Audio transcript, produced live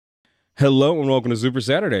Hello and welcome to Super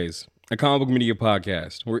Saturdays, a comic book media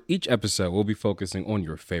podcast where each episode will be focusing on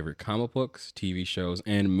your favorite comic books, TV shows,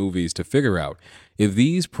 and movies to figure out if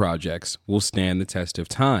these projects will stand the test of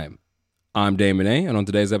time. I'm Damon A, and on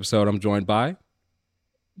today's episode, I'm joined by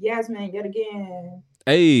Yasmin, yet again.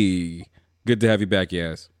 Hey, good to have you back,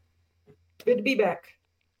 Yas. Good to be back.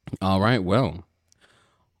 All right, well,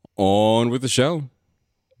 on with the show.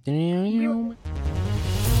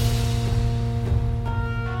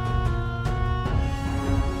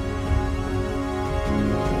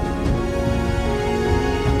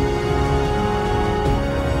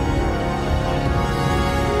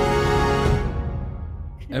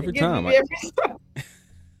 Every time,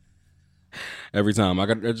 every time, I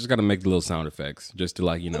just got to make the little sound effects just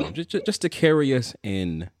to just to carry us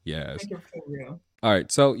in. Yes. Real. All right,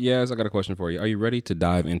 so Yaz, I got a question for you. Are you ready to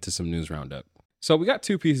dive into some news roundup? So we got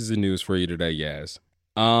two pieces of news for you today, Yaz.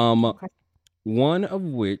 Okay. One of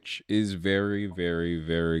which is very, very,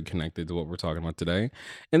 very connected to what we're talking about today,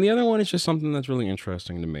 and the other one is just something that's really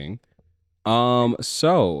interesting to me.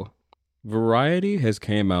 So Variety has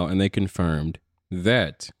came out and they confirmed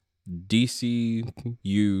that DCU's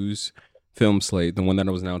film slate, the one that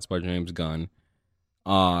was announced by James Gunn,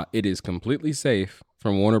 it is completely safe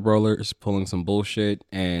from Warner Brothers pulling some bullshit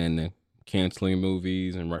and canceling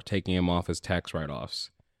movies and taking them off as tax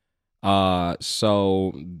write-offs.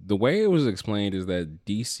 So the way it was explained is that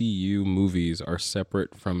DCU movies are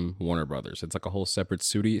separate from Warner Brothers. It's like a whole separate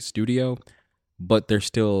studio, but they're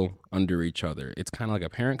still under each other. It's kind of like a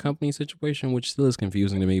parent company situation, which still is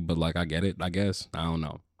confusing to me, but like I get it, I guess. I don't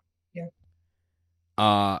know. Yeah.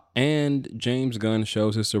 And James Gunn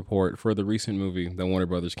shows his support for the recent movie that Warner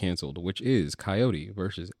Brothers canceled, which is Coyote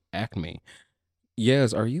versus Acme.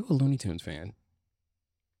 Yes, are you a Looney Tunes fan?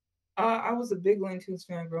 I was a big Looney Tunes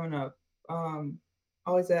fan growing up.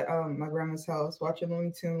 Always at my grandma's house watching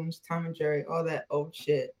Looney Tunes, Tom and Jerry, all that old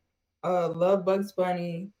shit. Love Bugs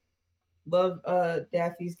Bunny, love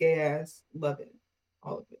Daffy's gay ass, love it,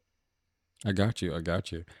 all of it. I got you.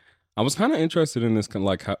 I was kind of interested in this kind of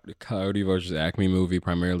like Coyote versus Acme movie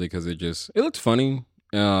primarily because it looked funny.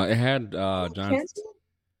 It had John. Canceled?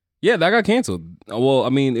 Yeah, that got canceled. Well, I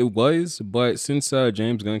mean, it was, but since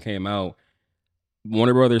James Gunn came out,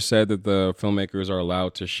 Warner Brothers said that the filmmakers are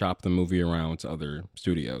allowed to shop the movie around to other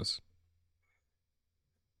studios.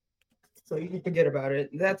 So you can forget about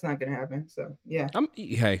it. That's not gonna happen. So yeah.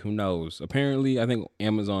 Hey, who knows? Apparently, I think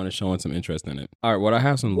Amazon is showing some interest in it. All right, well, I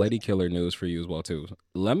have some Lady Killer news for you as well too.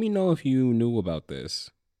 Let me know if you knew about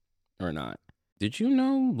this or not. Did you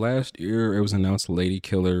know last year it was announced Lady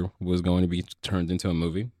Killer was going to be turned into a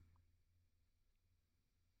movie?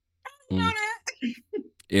 Mm.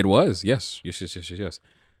 It was, yes.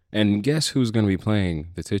 And guess who's going to be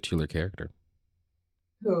playing the titular character?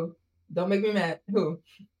 Who? Don't make me mad. Who?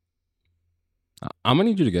 I'm going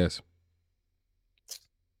to need you to guess.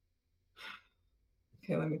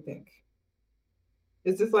 Okay, let me think.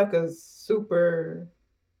 Is this like a super?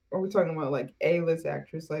 Are we talking about like A-list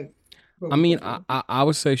actress? Like, I mean, I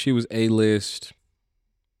would say she was A-list.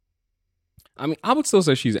 I mean, I would still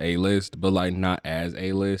say she's A-list, but like not as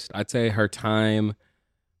A-list. I'd say her time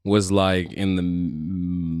was like in the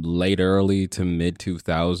late early to mid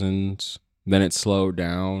 2000s. Then it slowed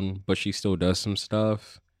down, but she still does some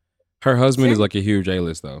stuff. Her husband is like a huge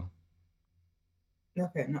A-list though.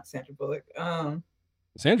 Okay, not Sandra Bullock.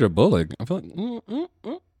 Sandra Bullock. I feel like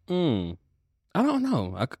I don't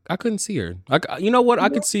know. I couldn't see her. You know what? I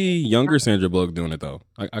could see younger Sandra Bullock doing it though.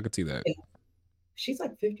 I could see that. She's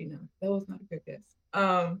like 50 now. That was not a good guess.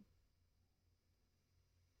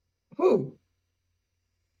 Who?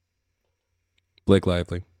 Blake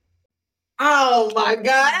Lively. Oh my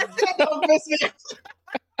God! Don't miss me.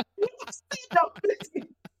 Don't miss me.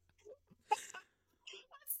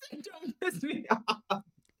 Don't miss me.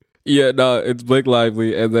 Yeah, no, it's Blake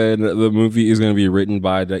Lively, and then the movie is going to be written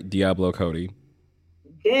by Diablo Cody.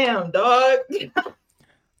 Damn, dog.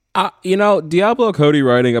 Diablo Cody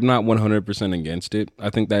writing, I'm not 100% against it. I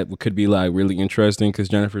think that could be like really interesting because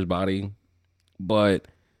Jennifer's body, but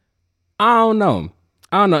I don't know.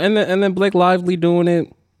 And then Blake Lively doing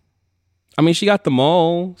it. I mean, she got the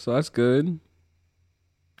mole, so that's good.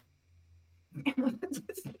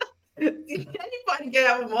 Anybody can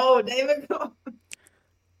have a mole, David. But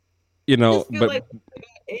like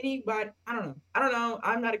anybody. I don't know.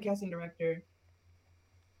 I'm not a casting director.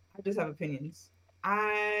 I just have opinions.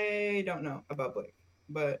 I don't know about Blake,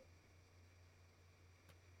 but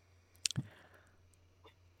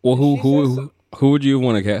well, who would you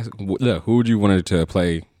want to cast? Who would you want to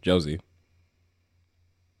play Josie?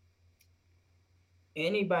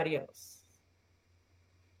 Anybody else?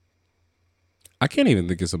 I can't even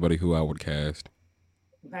think of somebody who I would cast.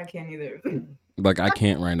 I can't either. Like I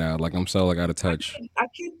can't right now. Like I'm so like out of touch. I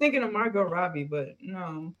keep thinking of Margot Robbie, but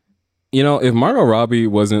no. You know, if Margot Robbie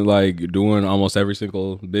wasn't like doing almost every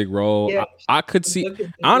single big role, Yeah, I could she see. look at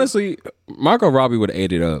this. Honestly, Margot Robbie would have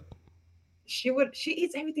ate it up. She would. She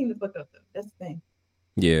eats everything the fuck up though. That's the thing.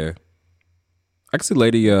 Yeah, I could see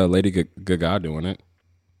Lady Gaga doing it.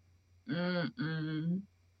 Mm-mm.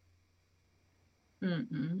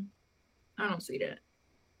 Mm-mm. I don't see that.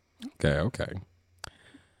 Okay, okay.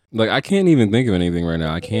 Like I can't even think of anything right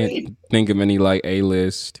now. I can't think of any like A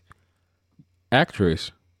list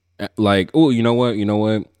actress. Like, oh, you know what? You know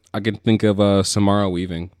what? I can think of Samara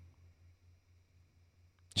Weaving.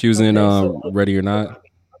 She was in Okay, Ready or Not.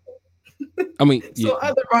 I mean, so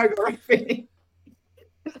other Margot Robbie.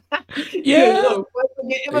 Good yeah. Lord, let's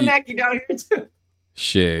get Emma Mackey down here too.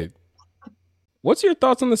 Shit. What's your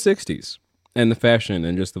thoughts on the '60s and the fashion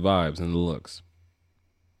and just the vibes and the looks?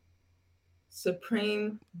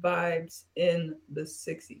 Supreme vibes in the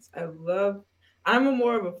 60s. I'm a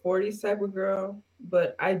more of a 40s type of girl,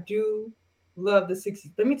 but I do love the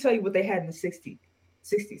 60s. Let me tell you what they had in the 60s.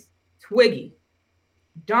 Twiggy,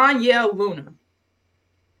 Danielle Luna,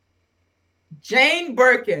 Jane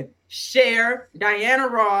Birkin, Cher, Diana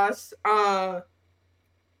Ross,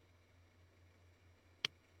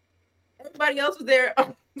 everybody else was there.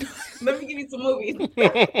 Let me give you some movies.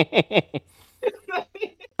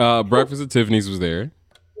 Breakfast at Tiffany's was there.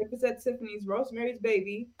 Breakfast at Tiffany's, Rosemary's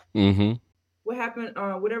Baby. Mm-hmm. What happened?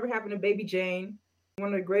 Whatever happened to Baby Jane?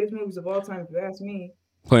 One of the greatest movies of all time, if you ask me.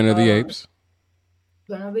 Planet of the Apes.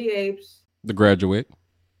 Planet of the Apes. The Graduate.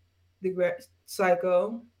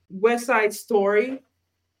 Psycho. West Side Story.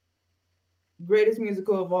 Greatest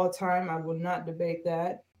musical of all time. I will not debate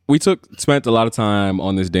that. We spent a lot of time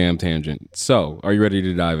on this damn tangent. So, are you ready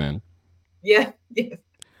to dive in? Yeah. Yes.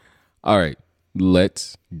 All right.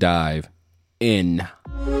 Let's dive in.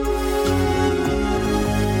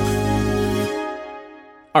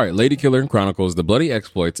 All right, Lady Killer chronicles the bloody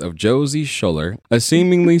exploits of Josie Schuller, a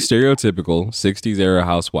seemingly stereotypical 60s era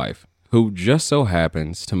housewife who just so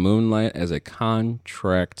happens to moonlight as a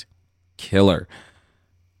contract killer.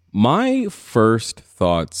 My first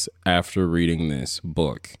thoughts after reading this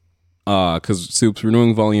book, because Soup's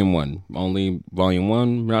renewing Vol.1, only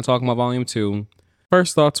Vol.1, we're not talking about Vol.2.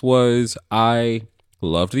 First thoughts was I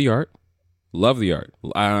loved the art. Love the art.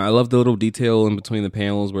 I love the little detail in between the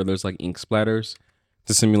panels where there's like ink splatters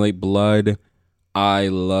to simulate blood. I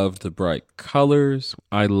loved the bright colors.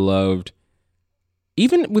 I loved,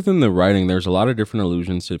 even within the writing, there's a lot of different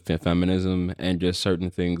allusions to feminism and just certain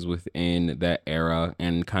things within that era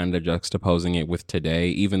and kind of juxtaposing it with today,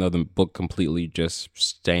 even though the book completely just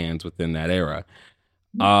stands within that era.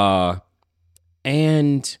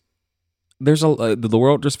 And there's the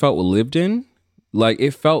world just felt lived in. Like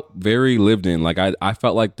it felt very lived in. Like I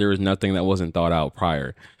felt like there was nothing that wasn't thought out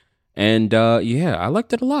prior. And yeah, I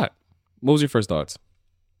liked it a lot. What was your first thoughts?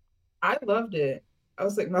 I loved it. I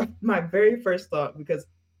was like my very first thought, because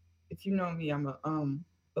if you know me, I'm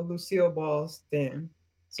a Lucille Ball stan.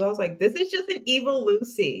 So I was like, this is just an evil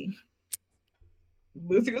Lucy.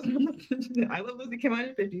 Lucy was I love Lucy, came out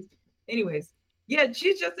in the 50s. Anyways, yeah,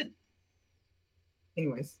 she's just a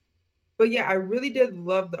anyways. But yeah, I really did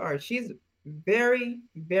love the art. She's very,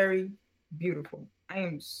 very beautiful. I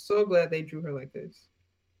am so glad they drew her like this.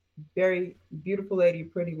 Very beautiful lady,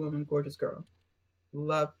 pretty woman, gorgeous girl.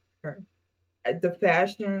 Love her. The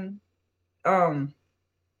fashion, um,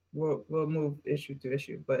 we'll move issue to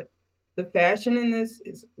issue, but the fashion in this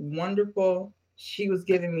is wonderful. She was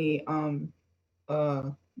giving me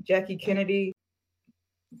Jackie Kennedy,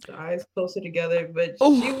 the eyes closer together, but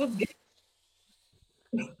she was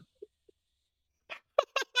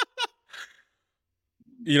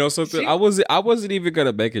You know something? she I wasn't even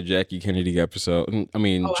gonna make a Jackie Kennedy episode. I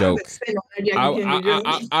mean, I was joke. saying Jackie Kennedy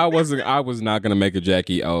joke. I was not gonna make a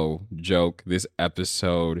Jackie O joke this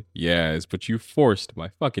episode. Yes, but you forced my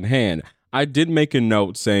fucking hand. I did make a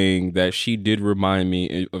note saying that she did remind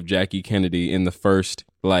me of Jackie Kennedy in the first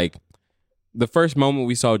moment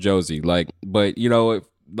we saw Josie. Like, but you know,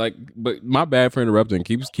 but my bad for interrupting.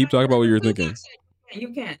 Keep talking about what you're thinking.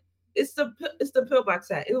 You can't. It's the pillbox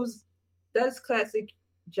hat. That's classic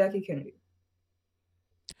Jackie Kennedy.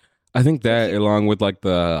 I think So that along with like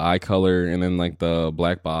the eye color and then like the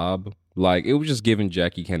black bob, like it was just giving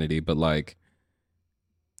Jackie Kennedy, but like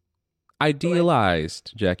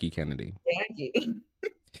idealized Jackie Kennedy. Jackie.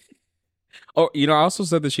 Oh, you know, I also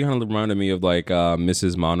said that she kind of reminded me of like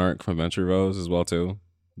Mrs. Monarch from Venture Rose as well too,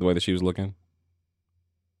 the way that she was looking.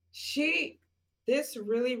 This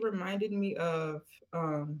really reminded me of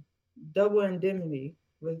Double Indemnity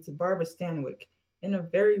with Barbara Stanwyck. in a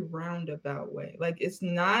very roundabout way. Like it's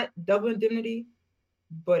not double indemnity,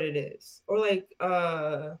 but it is. Or like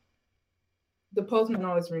the postman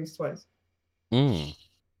always rings twice. Mm.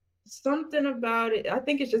 Something about it. I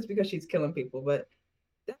think it's just because she's killing people, but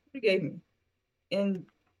that's what it gave me. And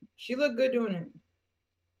she looked good doing it.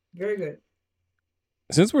 Very good.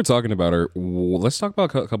 Since we're talking about her, let's talk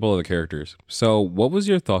about a couple of the characters. So, what was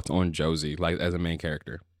your thoughts on Josie, like as a main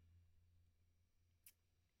character?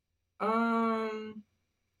 Um,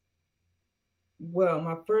 well,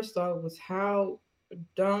 my first thought was how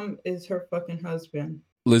dumb is her fucking husband?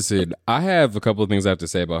 Listen, I have a couple of things I have to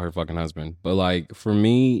say about her fucking husband, but like for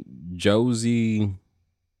me, Josie,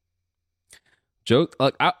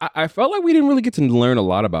 like I felt like we didn't really get to learn a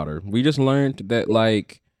lot about her. We just learned that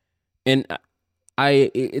like, and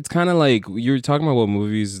it's kind of like you're talking about what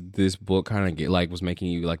movies this book kind of get like was making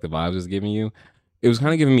you like the vibes was giving you. It was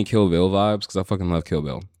kind of giving me Kill Bill vibes because I fucking love Kill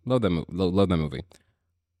Bill. Love that love that movie.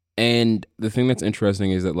 And the thing that's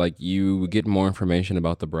interesting is that like you get more information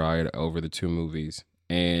about the bride over the two movies,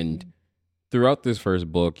 and throughout this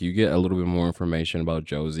first book, you get a little bit more information about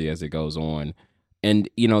Josie as it goes on. And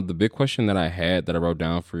you know, the big question that I had that I wrote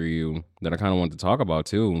down for you that I kind of wanted to talk about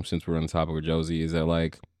too, since we're on the topic of Josie, is that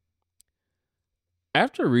like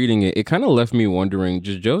after reading it, it kind of left me wondering,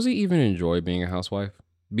 does Josie even enjoy being a housewife?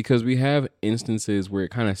 Because we have instances where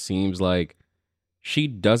it kind of seems like she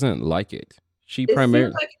doesn't like it. She It seems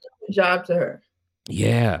primarily, like it's a job to her.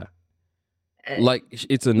 yeah, Uh, like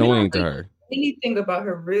it's we don't annoying to really her. know anything about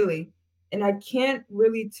her really, and I can't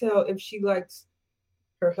really tell if she likes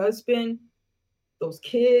her husband, those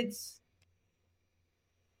kids,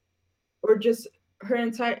 or just her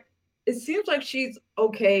entire. It seems like she's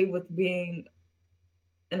okay with being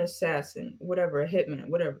an assassin, whatever, a hitman,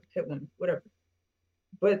 whatever, hitwoman, whatever.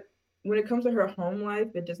 But when it comes to her home life,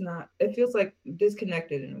 it does not. It feels like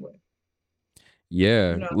disconnected in a way.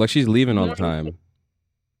 Yeah, You know, like she's leaving all you the know what I mean? time.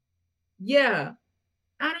 Yeah,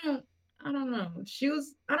 I don't. I don't know. She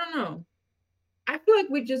was. I don't know. I feel like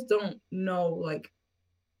we just don't know like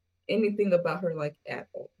anything about her like at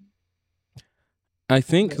all. I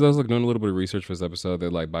think because I Really. was like doing a little bit of research for this episode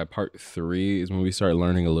that like by part three is when we start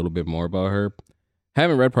learning a little bit more about her.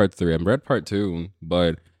 Haven't read part three. I've read part two,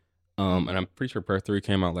 but and I'm pretty sure part three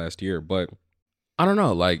came out last year. But I don't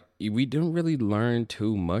know, like we didn't really learn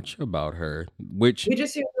too much about her. Which We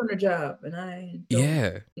just see her doing her job, and I don't.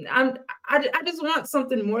 yeah, I'm. I just want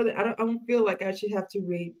something more than I don't. I don't feel like I should have to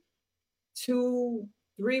read two,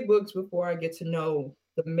 three books before I get to know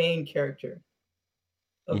the main character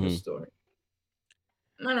of the hmm story.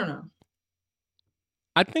 I don't know.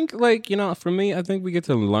 I think like you know for me, I think we get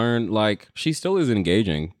to learn like she still is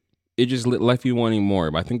engaging. It just left you wanting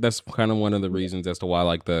more. But I think that's kind of one of the Yeah, reasons as to why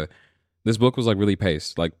like the this book was like really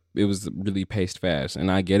paced. Like it was really paced fast,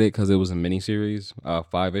 and I get it because it was a miniseries,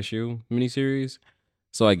 5 issue miniseries.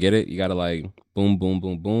 So I get it. You gotta like boom, boom,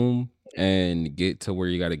 boom, boom, and get to where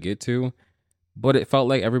you gotta get to. But it felt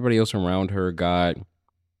like everybody else around her got.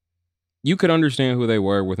 You could understand who they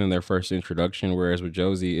were within their first introduction, whereas with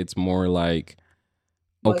Josie, it's more like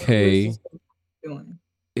like who is this okay, doing?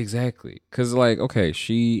 exactly, because like okay,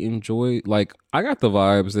 she enjoyed like I got the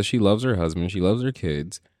vibes that she loves her husband, she loves her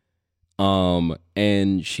kids,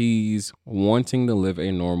 and she's wanting to live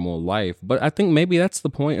a normal life. But I think maybe that's the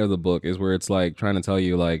point of the book is where it's like trying to tell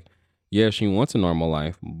you like yeah, she wants a normal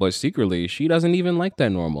life, but secretly she doesn't even like that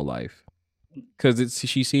normal life because it's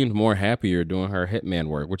she seemed more happier doing her hitman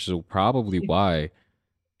work, which is probably why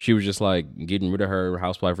she was just like getting rid of her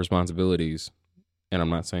housewife responsibilities. And I'm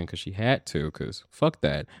not saying because she had to, because fuck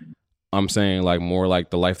that. I'm saying like more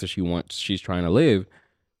like the life that she wants, she's trying to live,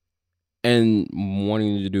 and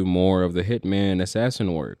wanting to do more of the hitman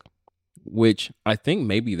assassin work, which I think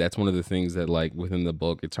maybe that's one of the things that like within the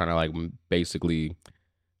book it's trying to like basically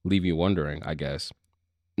leave you wondering, I guess.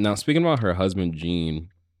 Now speaking about her husband Gene,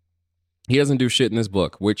 he doesn't do shit in this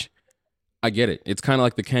book, which I get it. It's kind of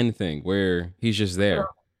like the Ken thing where he's just there.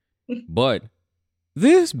 But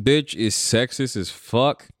this bitch is sexist as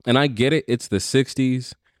fuck. And I get it. It's the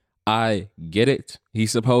 60s. I get it.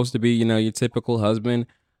 He's supposed to be, you know, your typical husband.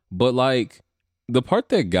 But like the part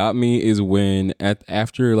that got me is when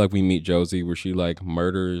after like we meet Josie where she like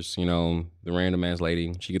murders, you know, the random ass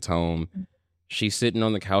lady. She gets home. She's sitting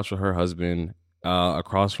on the couch with her husband,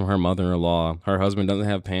 across from her mother-in-law. Her husband doesn't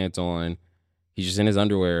have pants on. He's just in his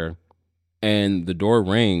underwear. And the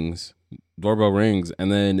doorbell rings,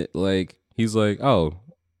 and then like he's like, "Oh,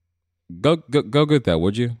 go get that,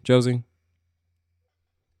 would you, Josie?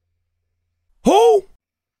 Who?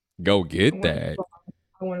 Go I get wanted, to that. pull,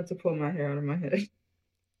 I wanted to pull my hair out of my head.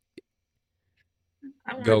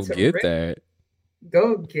 I wanted Go to get rip. that."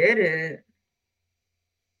 Go get it.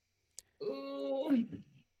 The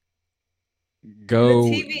Go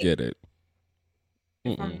TV, get it.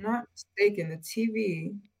 if I'm Mm-mm. not mistaken, the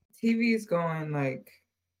TV is going like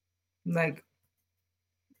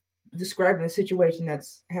describing the situation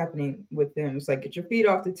that's happening with them. It's like get your feet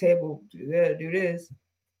off the table, do that, do this,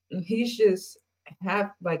 and he's just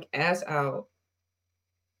half like ass out.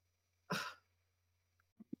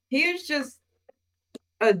 He is just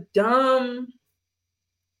a dumb,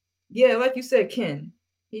 yeah, like you said, Ken.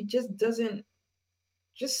 He just doesn't,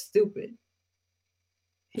 just stupid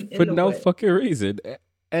For in the no way. fucking reason.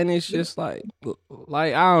 And it's The, just like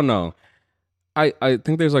I don't know. I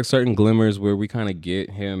think there's like certain glimmers where we kind of get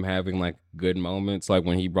him having like good moments, like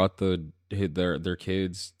when he brought their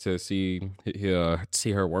kids to see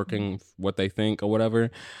her working, what they think or whatever.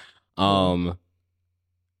 yeah. Um,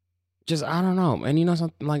 just I don't know, and you know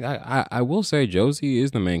something like I will say Josie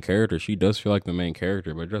is the main character. She does feel like the main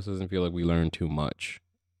character, but it just doesn't feel like we learn too much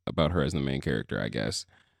about her as the main character. I guess.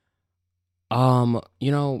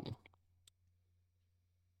 You know,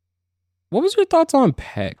 what was your thoughts on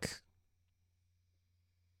Peck?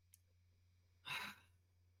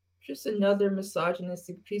 Just another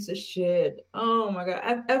misogynistic piece of shit. Oh my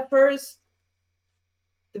god. At first,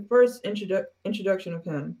 the first introduction of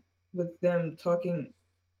him with them talking,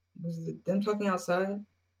 was it them talking outside?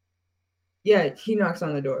 Yeah, he knocks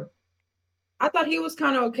on the door. I thought he was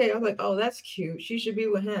kind of okay. I was like, oh, that's cute. She should be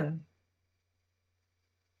with him.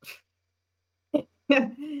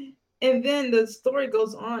 And then the story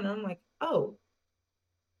goes on. I'm like,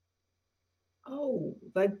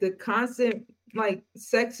 like the constant like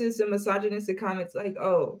sexist and misogynistic comments. Like,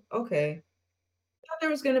 oh, okay. I thought there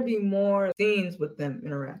was gonna be more scenes with them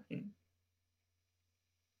interacting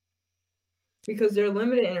because they're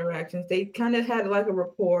limited interactions. They kind of had like a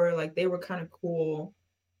rapport, like they were kind of cool,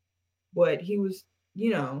 but he was,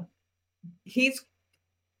 you know, he's.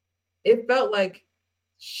 It felt like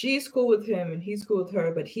she's cool with him and he's cool with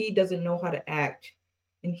her, but he doesn't know how to act,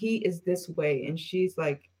 and he is this way, and she's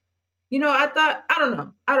like, I thought, I don't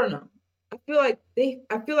know. I feel like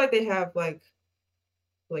they have like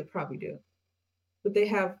probably do, but they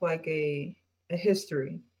have like a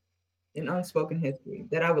history, an unspoken history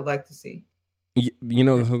that I would like to see. You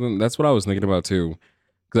know, that's what I was thinking about too.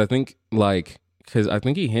 Because I think because I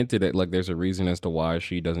think he hinted at like there's a reason as to why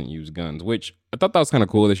she doesn't use guns, which I thought that was kind of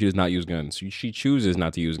cool that she does not use guns. She chooses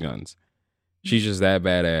not to use guns. She's just that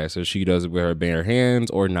badass, so she does it with her bare hands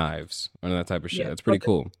or knives or that type of shit. Yeah, That's pretty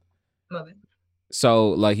cool. love it. So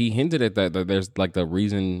like he hinted at that there's like the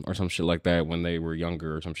reason or some shit like that when they were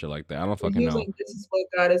younger or some shit like that. I don't And fucking he was know. like, "This is what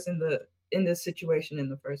got us in this situation in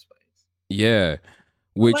the first place." Yeah, I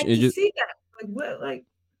which like it to just see that. Like what? Like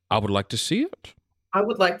I would like to see it. I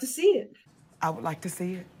would like to see it. I would like to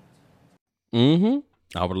see it. Mm-hmm.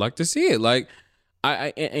 I would like to see it. Like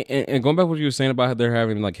and going back to what you were saying about how they're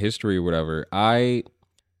having like history or whatever.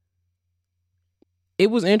 It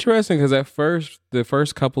was interesting because at first, the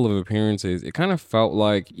first couple of appearances, it kind of felt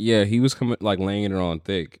like, yeah, he was coming like laying it on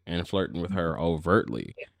thick and flirting with her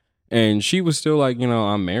overtly, and she was still like,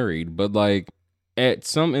 I'm married, but like at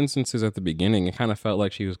some instances at the beginning, it kind of felt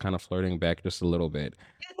like she was kind of flirting back just a little bit,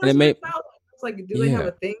 Yeah, and it that's what made, it felt like. It's like, do they have yeah,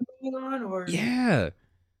 a thing going on, or yeah,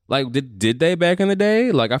 like did they back in the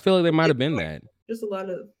day? Like I feel like they might have been that. just a lot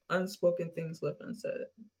of unspoken things left unsaid?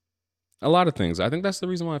 A lot of things. I think that's the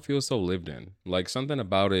reason why I feel so lived in. Like something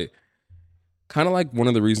about it kind of like one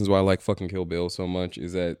of the reasons why I like fucking Kill Bill so much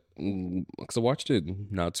is that because I watched it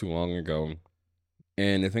not too long ago,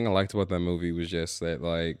 and the thing I liked about that movie was just that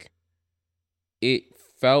like it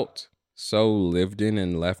felt so lived in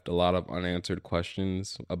and left a lot of unanswered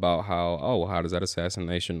questions about how does that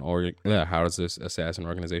assassination or yeah, how does this assassin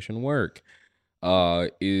organization work?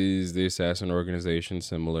 Is the assassin organization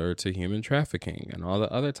similar to human trafficking and all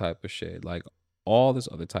the other type of shit? Like all this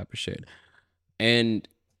other type of shit. And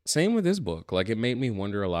same with this book. Like it made me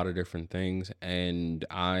wonder a lot of different things. And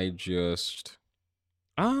I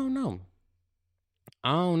don't know.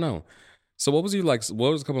 I don't know. So what was you like?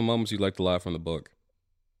 What was a couple moments you liked a lot from the book?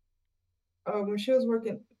 When she was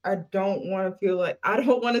working, I don't want to feel like I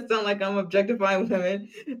don't want to sound like I'm objectifying women.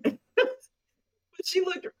 But she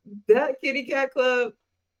looked that kitty cat club.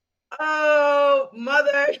 Oh,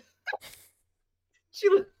 mother! She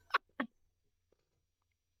looked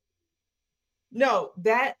no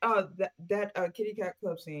that kitty cat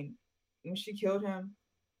club scene when she killed him.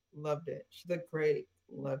 Loved it. She looked great.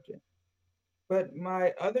 Loved it. But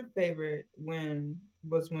my other favorite when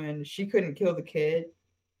she couldn't kill the kid.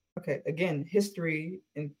 Okay, again, history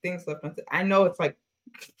and things left unsaid. I know it's like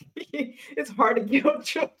it's hard to kill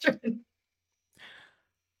children.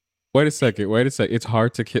 Wait a second. Wait a second. It's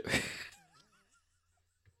hard to kill.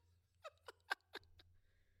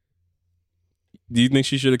 Do you think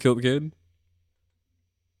she should have killed the kid?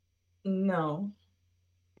 No,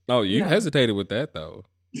 Oh, you no. hesitated with that though.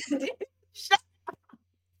 Shut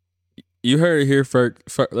You heard it here first.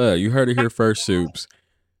 You heard it here first, Soups.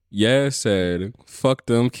 Yeah, said fuck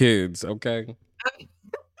them kids. Okay. up.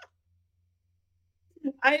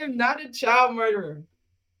 I am not a child murderer.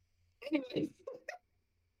 Anyways, don't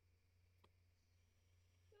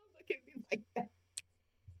look at me like that.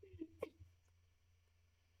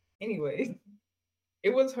 Anyways,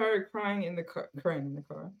 it was her crying in the car, crying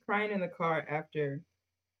in the car after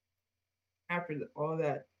all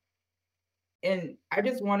that, and I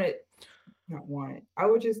just wanted, not wanted. I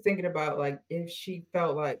was just thinking about like if she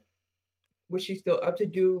felt like was she still up to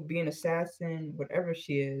do be an assassin, whatever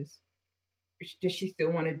she is. Does she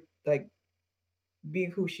still want to like be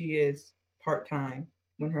who she is part time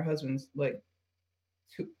when her husband's like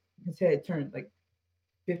his head turned like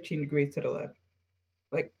 15 degrees to the left?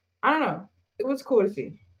 Like I don't know. It was cool to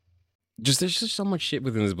see. Just there's just so much shit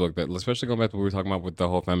within this book that, especially going back to what we were talking about with the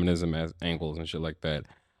whole feminism as angles and shit like that.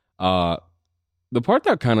 Uh, the part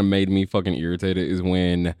that kind of made me fucking irritated is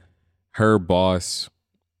when her boss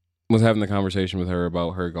was having the conversation with her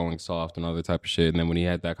about her going soft and all that type of shit, and then when he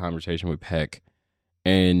had that conversation with Peck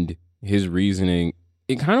and his reasoning,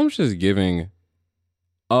 it kind of was just giving,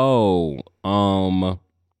 oh,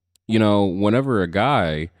 whenever a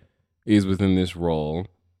guy is within this role,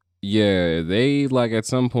 yeah, they like at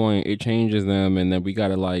some point it changes them and then we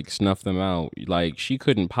gotta like snuff them out. Like she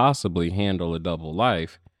couldn't possibly handle a double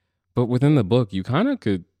life. But within the book, you kind of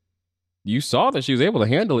could you saw that she was able to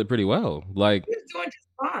handle it pretty well. Like, He was doing just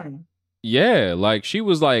fine. yeah, like she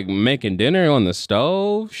was like making dinner on the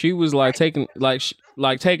stove. She was like taking like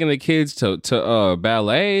taking the kids to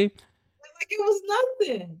ballet. Like it was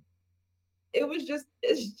nothing.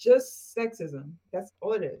 It's just sexism. That's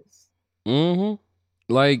all it is.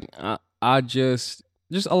 Like I just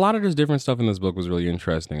a lot of this different stuff in this book was really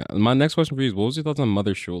interesting. My next question for you is, what was your thoughts on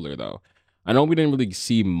Mother Schuler though? I know we didn't really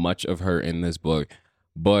see much of her in this book,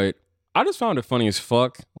 but I just found it funny as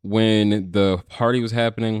fuck when the party was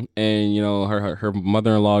happening and her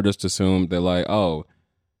mother-in-law just assumed that like, oh,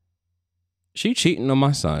 she cheating on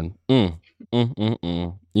my son. You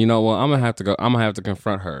know what? I'm gonna have to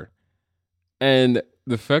confront her. And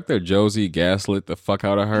the fact that Josie gaslit the fuck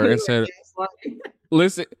out of her and said,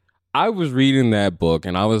 listen, I was reading that book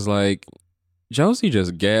and I was like, Josie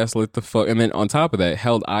just gaslit the fuck, and then on top of that,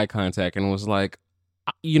 held eye contact and was like,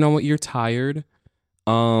 you know what? You're tired.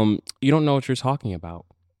 You don't know what you're talking about.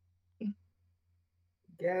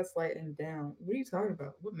 Gaslighting down. What are you talking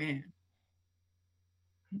about? What man?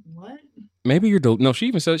 What? Maybe you're no. She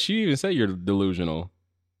even said you're delusional.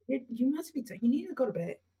 You must be. You need to go to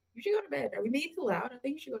bed. You should go to bed. Are we being too loud? I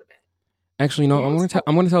think you should go to bed. Actually, no. Damn.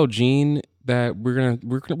 I'm gonna tell Jean that we're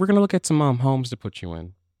gonna look at some homes to put you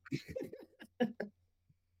in.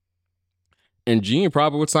 And Gene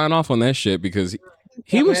probably would sign off on that shit because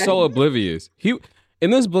he was so oblivious. He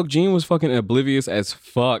in this book, Gene was fucking oblivious as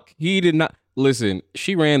fuck. He did not listen.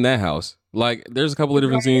 She ran that house. Like, there's a couple of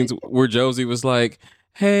different scenes where Josie was like,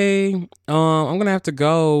 "Hey, I'm gonna have to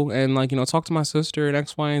go and like talk to my sister and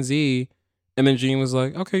X, Y, and Z," and then Gene was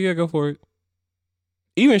like, "Okay, yeah, go for it."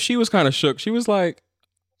 Even she was kind of shook. She was like,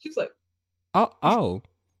 She's like, "Oh, oh."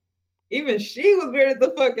 Even she was weirded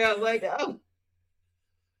the fuck out. Like, oh.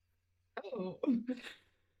 Oh.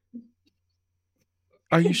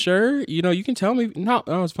 Are you sure? You can tell me. No,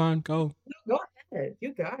 no, it's fine. Go. No, go ahead.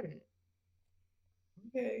 You got it.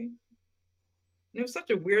 Okay. It was such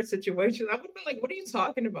a weird situation. I would have been like, what are you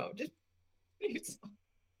talking about? Just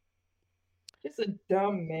a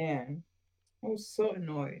dumb man. I was so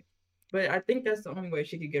annoyed. But I think that's the only way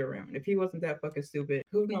she could get around. If he wasn't that fucking stupid,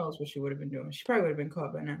 who knows what she would have been doing? She probably would have been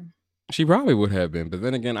caught by now. She probably would have been, but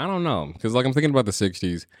then again, I don't know because like I'm thinking about the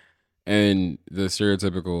 '60s and the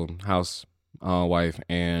stereotypical house wife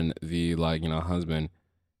and the like husband.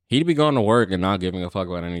 He'd be going to work and not giving a fuck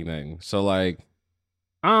about anything. So like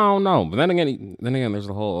I don't know, but then again, there's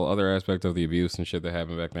a whole other aspect of the abuse and shit that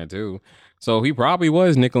happened back then too. So he probably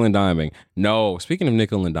was nickel and diming. No, speaking of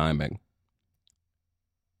nickel and diming,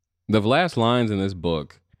 the last lines in this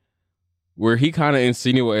book where he kind of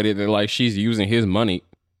insinuated that like she's using his money,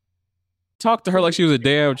 talked to her like she was a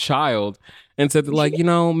damn child, and said that like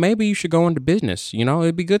maybe you should go into business.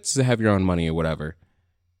 It'd be good to have your own money or whatever.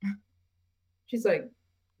 She's like,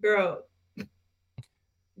 girl,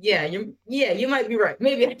 yeah, you might be right.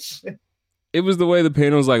 Maybe I should. It was the way the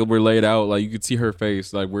panels like were laid out. Like you could see her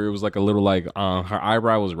face, like where it was like a little like her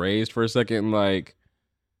eyebrow was raised for a second, like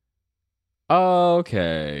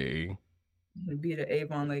okay, Be the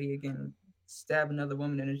Avon lady again, stab another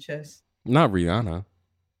woman in the chest. not Rihanna.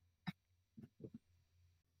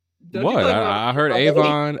 Don't you What? talk about I heard my Avon lady.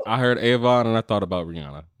 Avon. I heard Avon, and I thought about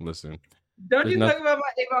Rihanna. Listen, Don't there's you talk nothing. about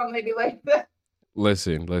my Avon lady like that.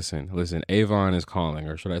 Listen. Avon is calling,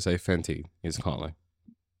 or should I say, Fenty is calling.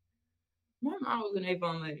 My mom was an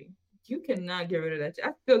Avon lady. You cannot get rid of that.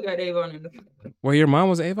 I still got Avon in the Well, your mom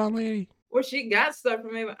was Avon lady. or she got stuff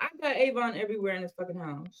from Avon. I got Avon everywhere in this fucking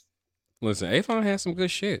house. Listen, Avon had some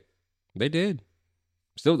good shit. They did.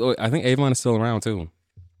 Still, I think Avon is still around too.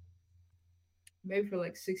 Maybe for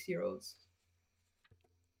like 6-year-olds.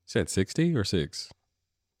 Said 60 or 6?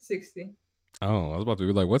 60. Oh, I was about to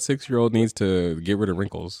be like, what 6-year-old needs to get rid of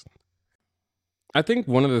wrinkles? I think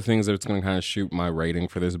one of the things that's going to kind of shoot my rating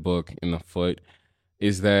for this book in the foot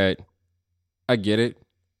is that I get it.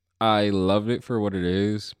 I loved it for what it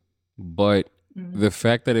is, but Mm-hmm. the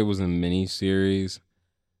fact that it was a mini series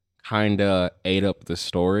kind of ate up the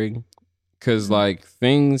story because Mm-hmm. like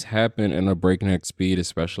things happen in a breakneck speed,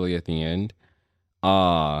 especially at the end.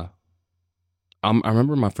 Uh I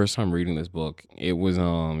remember my first time reading this book. It was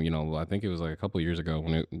I think it was like a couple years ago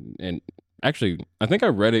when it and actually I think I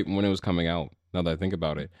read it when it was coming out. Now that I think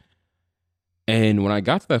about it, and when I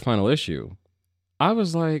got to that final issue, I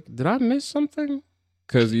was like, did I miss something?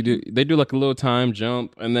 Because they do like a little time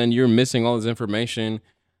jump, and then you're missing all this information.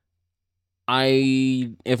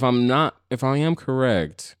 If I am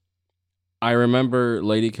correct, I remember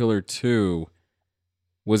Lady Killer 2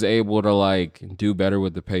 was able to like do better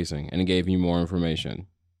with the pacing and it gave you more information.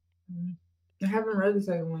 I haven't read the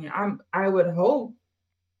second one yet. I would hope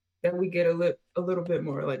that we get a little bit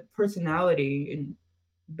more like personality and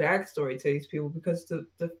backstory to these people because the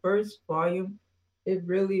first volume, it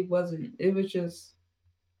really wasn't. It was just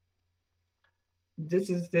this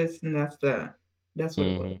is this and that's that. That's what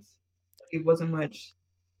it Mm-hmm. was. It wasn't much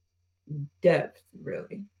depth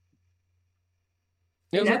really.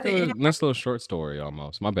 It And was at like the end, a nice little short story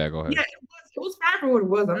almost. My bad. Go yeah, ahead. it was fine for what it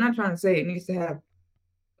was. I'm not trying to say it needs to have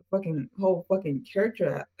a fucking whole fucking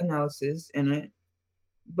character analysis in it,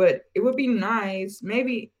 but it would be nice.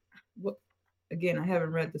 Maybe, well, again, I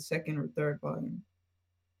haven't read the second or third volume,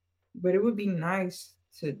 but it would be nice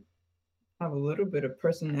to have a little bit of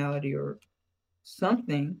personality or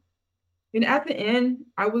something. And at the end,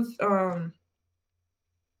 I was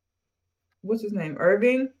what's his name,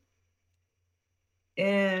 Irving,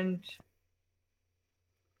 and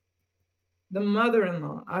the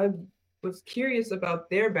mother-in-law. I was curious about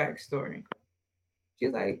their backstory.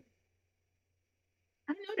 She's like,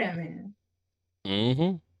 I know that man.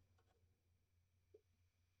 Mm-hmm.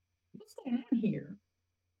 What's going on here?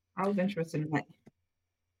 I was interested in that,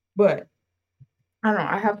 but I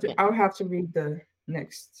don't know. I'll have to read the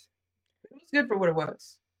next. It was good for what it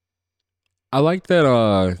was. I like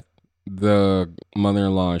that the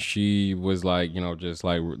mother-in-law, she was like, just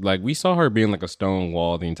like we saw her being like a stone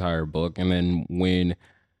wall the entire book, and then when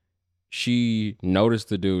she noticed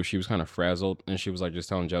the dude, she was kind of frazzled, and she was like just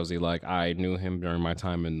telling Josie like I knew him during my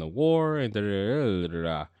time in the war and da da da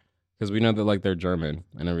da, because we know that like they're German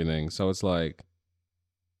and everything. So it's like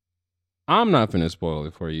I'm not gonna spoil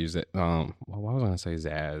it for you. What was I gonna say?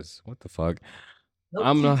 Zaz, what the fuck? Nope.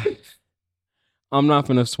 I'm not. I'm not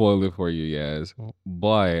gonna spoil it for you, Yaz.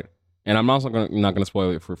 But and I'm also not gonna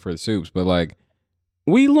spoil it for the soups. But like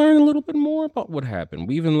we learn a little bit more about what happened.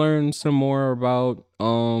 We even learned some more about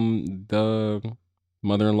the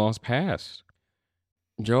mother-in-law's past.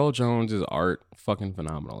 Joel Jones's art fucking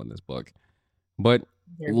phenomenal in this book. But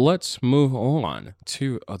Very good. let's move on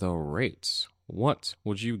to the rates. What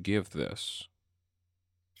would you give this?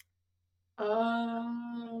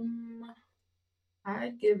 Um,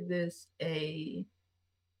 I'd give this a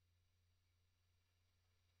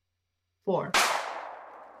 4.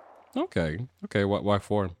 Okay. Why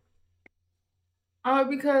 4?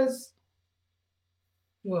 Because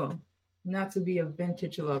well, not to be a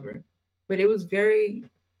vintage lover, but it was a very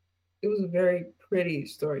pretty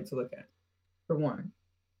story to look at, for one.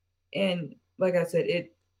 And like I said,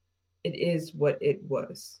 it is what it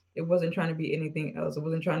was. It wasn't trying to be anything else. It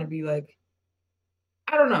wasn't trying to be like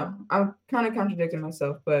I don't know. I'm kind of contradicting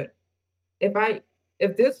myself, but if I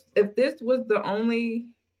if this was the only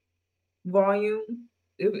volume,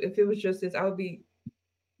 if it was just this, I would be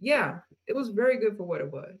yeah. It was very good for what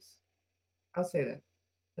it was. I'll say that.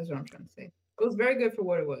 That's what I'm trying to say. It was very good for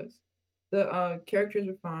what it was. The characters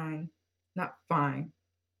were fine, not fine.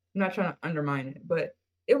 I'm not trying to undermine it, but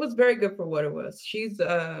it was very good for what it was. She's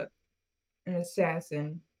an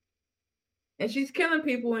assassin, and she's killing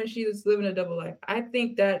people, and she's living a double life. I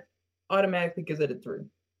think that automatically gives it a 3,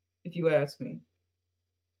 if you ask me.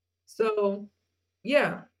 So,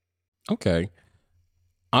 yeah. Okay.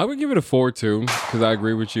 I would give it a 4 too, because I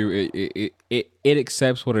agree with you. It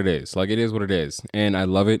accepts what it is. Like it is what it is, and I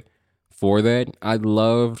love it. for that. I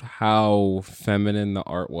loved how feminine the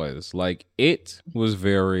art was. Like it was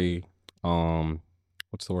very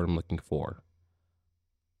what's the word I'm looking for?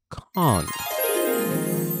 Calm.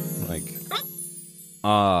 Like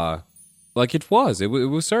uh like it was. It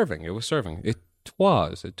was serving. It was serving. It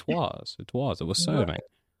was serving.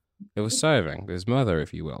 It was serving his mother,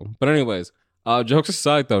 if you will. But anyways, jokes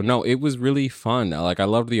aside, though, no, it was really fun. Like I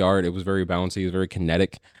loved the art. It was very bouncy. It was very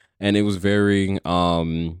kinetic, and it was very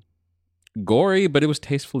gory, but it was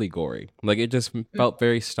tastefully gory. Like it just felt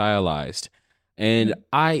very stylized. And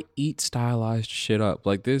I eat stylized shit up.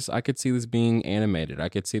 Like this, I could see this being animated. I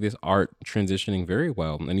could see this art transitioning very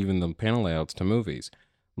well, and even the panel layouts to movies.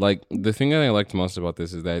 Like the thing that I liked most about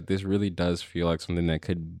this is that this really does feel like something that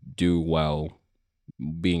could do well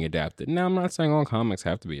being adapted. Now, I'm not saying all comics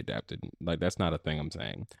have to be adapted. Like that's not a thing I'm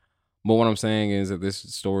saying. But what I'm saying is that this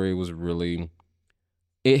story was really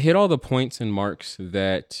it hit all the points and marks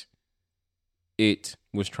that it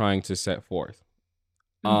was trying to set forth.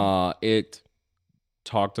 It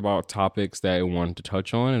talked about topics that it wanted to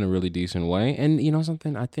touch on in a really decent way. And you know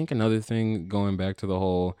something, I think another thing going back to the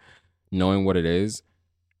whole knowing what it is,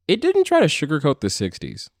 it didn't try to sugarcoat the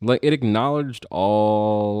 60s. Like it acknowledged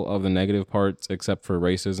all of the negative parts except for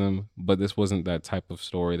racism, but this wasn't that type of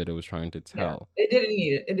story that it was trying to Yeah, tell. it didn't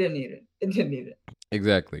need it. It didn't need it. It didn't need it.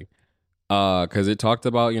 Exactly. Because it talked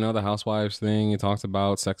about, you know, the housewives thing. It talked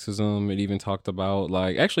about sexism. It even talked about,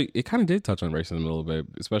 like, actually, it kind of did touch on racism a little bit,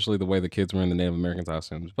 especially the way the kids were in the Native American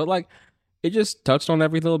costumes. But, like, it just touched on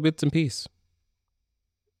every little bits and piece.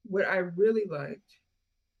 What I really liked,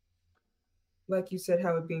 like you said,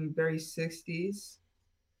 how it being very 60s.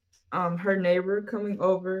 Her neighbor coming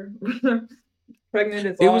over, pregnant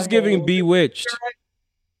as It all was giving hell. Bewitched.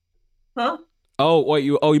 Huh? Oh,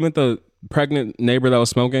 you meant the pregnant neighbor that was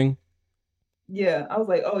smoking? Yeah, I was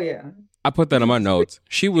like, oh yeah. I put that in my notes.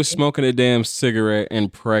 She was smoking a damn cigarette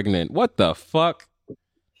and pregnant. What the fuck? Oh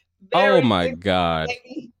Very my 60s, God.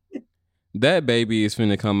 baby. That baby is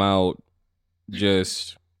finna come out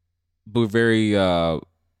just but very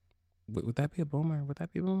would that be a boomer? Would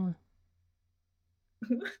that be a boomer?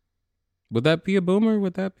 Would that be a boomer?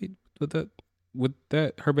 Would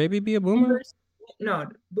that her baby be a boomer? Boomers, no,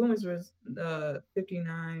 Boomers was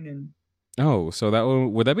 59 and Oh, so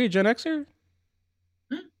would that be a Gen Xer?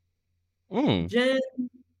 Mm. Jen.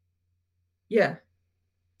 Yeah,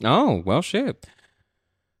 Oh, well shit.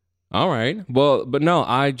 All right. Well, but no,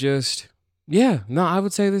 yeah, no, I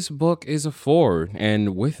would say this book is a 4.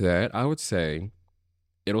 And with that, I would say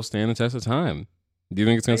it'll stand the test of time. Do you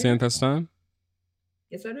think it's I gonna stand agree. the test of time?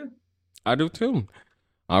 Yes, I do. I do too.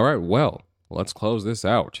 All right, well, let's close this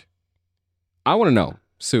out. I want to know,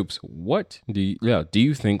 Soups, do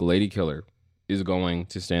you think Lady Killer is going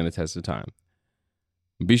to stand the test of time?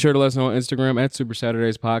 Be sure to let us know on Instagram at Super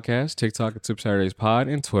Saturdays Podcast, TikTok at Super Saturdays Pod,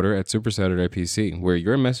 and Twitter at Super Saturday PC, where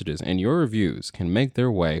your messages and your reviews can make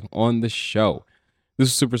their way on the show. This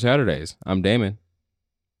is Super Saturdays. I'm Damon.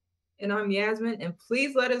 And I'm Yasmin. And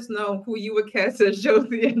please let us know who you would cast as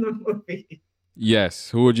Josie in the movie.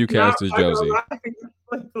 Yes, who would you Not cast as Margot Josie?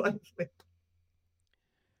 Robbie.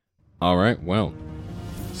 All right, well,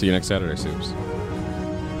 see you next Saturday, Soups.